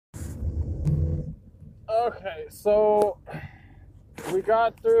Okay, so we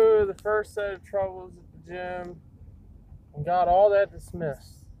got through the first set of troubles at the gym and got all that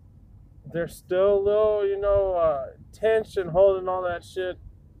dismissed. There's still a little, tension holding all that shit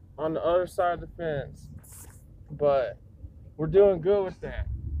on the other side of the fence. But we're doing good with that.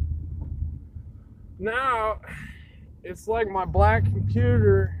 Now, it's like my black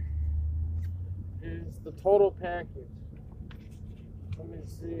computer is the total package. Let me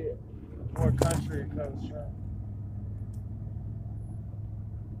see what country it comes from.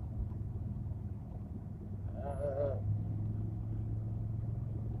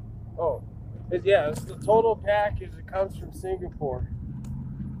 It's the total package. It comes from Singapore.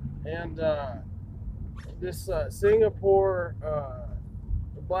 And this Singapore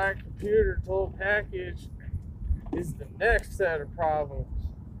black computer total package is the next set of problems.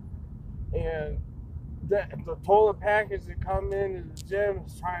 And the total package that come into the gym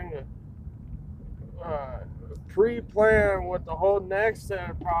is trying to pre-plan what the whole next set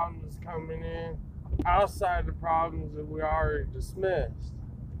of problems coming in outside the problems that we already dismissed.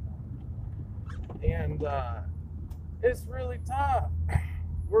 And it's really tough.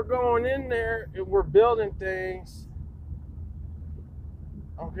 We're going in there and we're building things.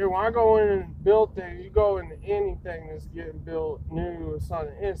 Okay, when I go in and build things, you go into anything that's getting built new or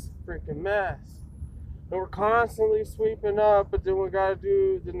something, it's a freaking mess. And we're constantly sweeping up, but then we got to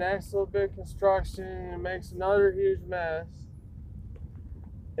do the next little bit of construction and it makes another huge mess.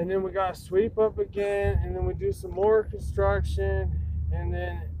 And then we got to sweep up again, and then we do some more construction, and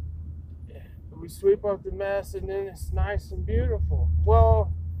then we sweep up the mess, and then it's nice and beautiful.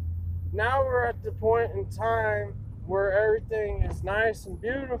 Well, now we're at the point in time where everything is nice and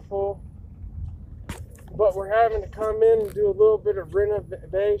beautiful, but we're having to come in and do a little bit of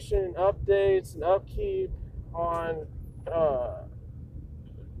renovation, updates, and upkeep on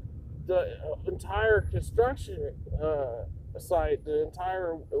the entire construction site, the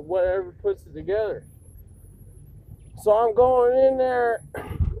entire whatever puts it together. So I'm going in there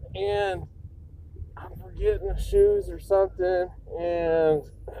and I'm forgetting the shoes or something, and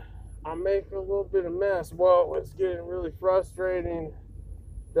I'm making a little bit of mess. Well, it's getting really frustrating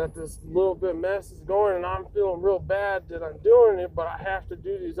that this little bit of mess is going, and I'm feeling real bad that I'm doing it, but I have to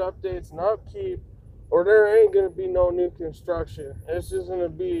do these updates and upkeep, or there ain't going to be no new construction. It's just going to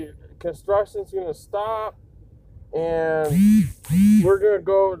be, construction's going to stop, and we're going to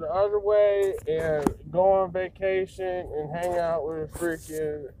go the other way and go on vacation and hang out with a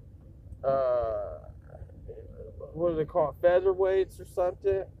freaking, what do they call it, featherweights or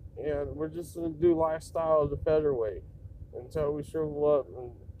something, and we're just going to do lifestyle of the featherweight until we shrivel up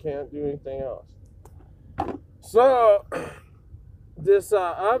and can't do anything else. So, this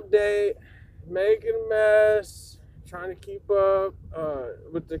update, making a mess, trying to keep up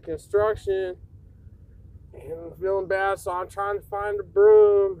with the construction, and I'm feeling bad, so I'm trying to find a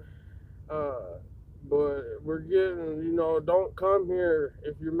broom, but we're getting, don't come here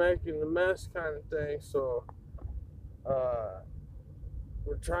if you're making a mess kind of thing, so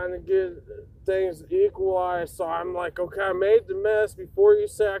we're trying to get things equalized. So I'm like, okay, I made the mess. Before you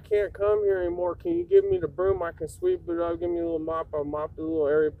say I can't come here anymore, can you give me the broom? I can sweep it up. Give me a little mop. I'll mop the little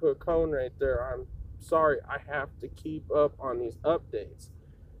area, put a cone right there. I'm sorry, I have to keep up on these updates.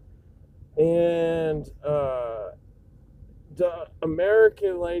 And the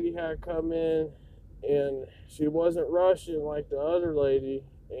American lady had come in, and she wasn't rushing like the other lady,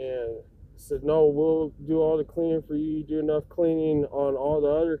 and said, no, we'll do all the cleaning for you. You do enough cleaning on all the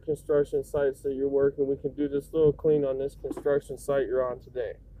other construction sites that you're working. We can do this little clean on this construction site you're on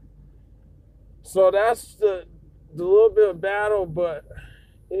today. So that's the little bit of battle, but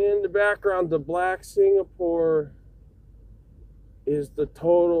in the background, the black Singapore is the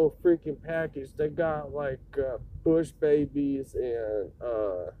total freaking package. They got like bush babies and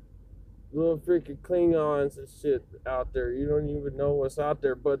little freaking Klingons and shit out there. You don't even know what's out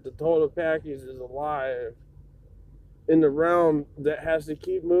there, but the total package is alive in the realm that has to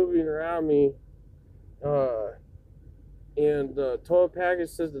keep moving around me. And the total package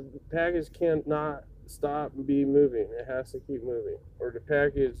says the package cannot stop and be moving. It has to keep moving, or the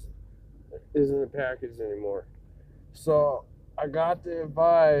package isn't a package anymore. So I got the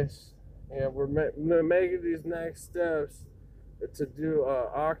advice, and we're making these next steps to do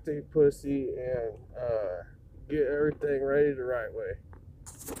octopussy and get everything ready the right way.